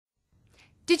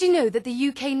Did you know that the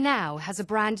UK now has a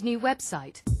brand new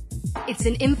website? It's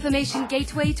an information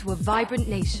gateway to a vibrant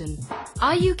nation.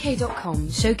 iuk.com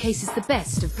showcases the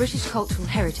best of British cultural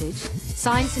heritage,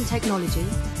 science and technology,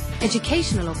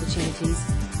 educational opportunities,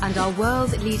 and our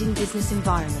world-leading business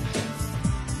environment.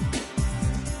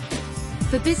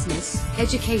 For business,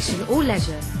 education or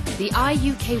leisure, the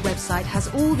iUK website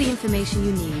has all the information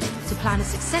you need to plan a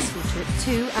successful trip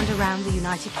to and around the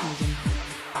United Kingdom.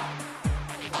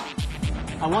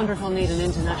 I wonder if I'll need an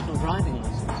international driving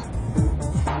license.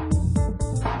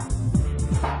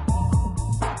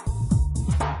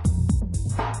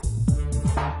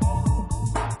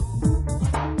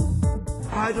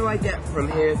 How do I get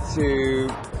from here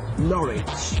to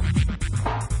Norwich?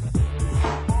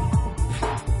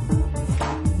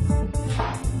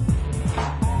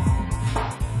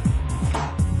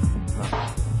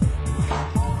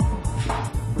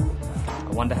 I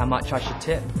wonder how much I should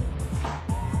tip.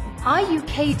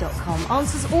 iUK.com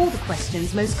answers all the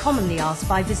questions most commonly asked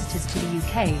by visitors to the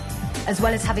UK, as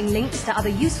well as having links to other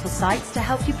useful sites to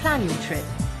help you plan your trip.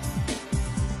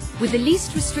 With the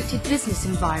least restricted business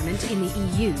environment in the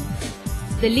EU,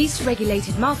 the least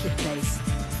regulated marketplace,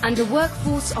 and a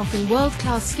workforce offering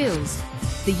world-class skills,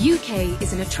 the UK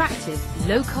is an attractive,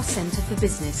 low-cost centre for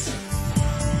business.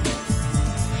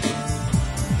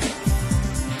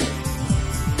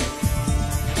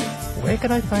 Where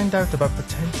can I find out about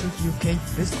potential UK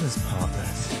business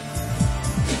partners?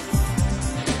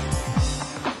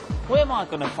 Where am I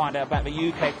going to find out about the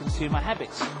UK consumer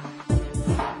habits?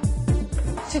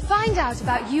 To find out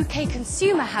about UK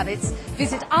consumer habits,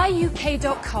 visit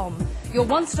iuk.com, your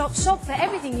one-stop shop for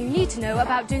everything you need to know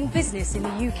about doing business in the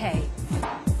UK.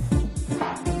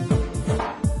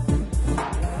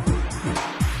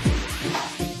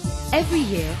 Every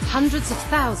year, hundreds of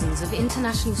thousands of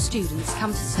international students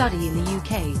come to study in the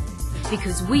UK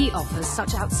because we offer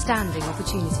such outstanding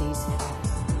opportunities.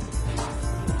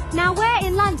 Now, where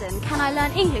in London can I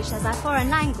learn English as a foreign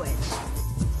language?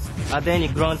 Are there any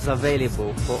grants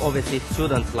available for overseas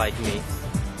students like me?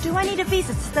 Do I need a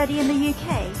visa to study in the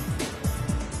UK?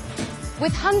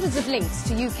 With hundreds of links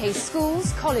to UK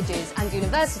schools, colleges and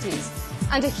universities,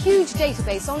 and a huge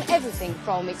database on everything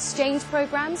from exchange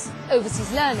programmes,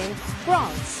 overseas learning,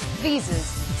 grants, visas,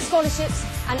 scholarships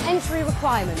and entry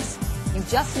requirements, you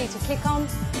just need to click on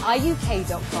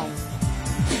iuk.com.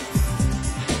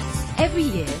 Every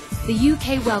year, the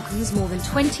UK welcomes more than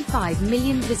 25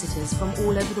 million visitors from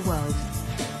all over the world.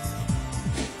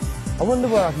 I wonder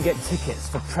where I can get tickets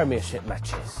for Premiership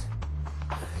matches.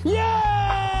 Yeah!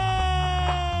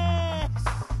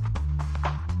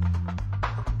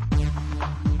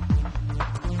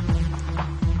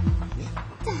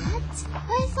 Dad,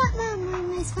 where's that man wearing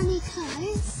those funny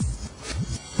clothes?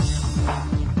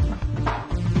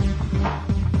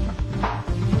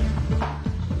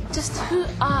 Just who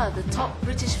are the top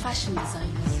British fashion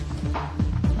designers?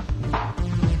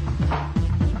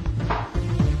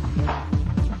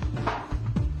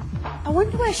 I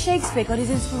wonder where Shakespeare got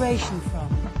his inspiration from.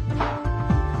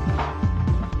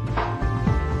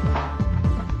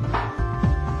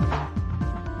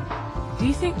 Do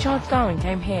you think Charles Darwin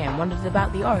came here and wondered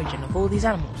about the origin of all these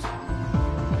animals?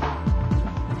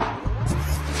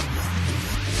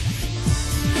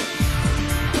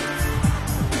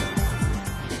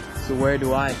 So where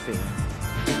do I fit?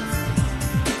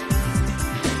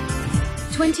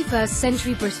 21st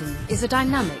century Britain is a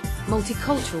dynamic,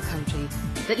 multicultural country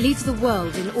that leads the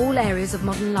world in all areas of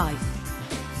modern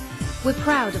life. We're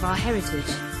proud of our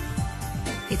heritage.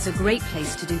 It's a great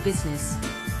place to do business,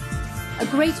 a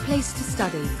great place to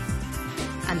study,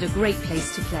 and a great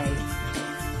place to play.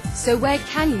 So where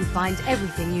can you find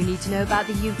everything you need to know about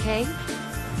the UK?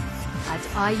 At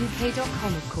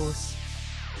iuk.com, of course.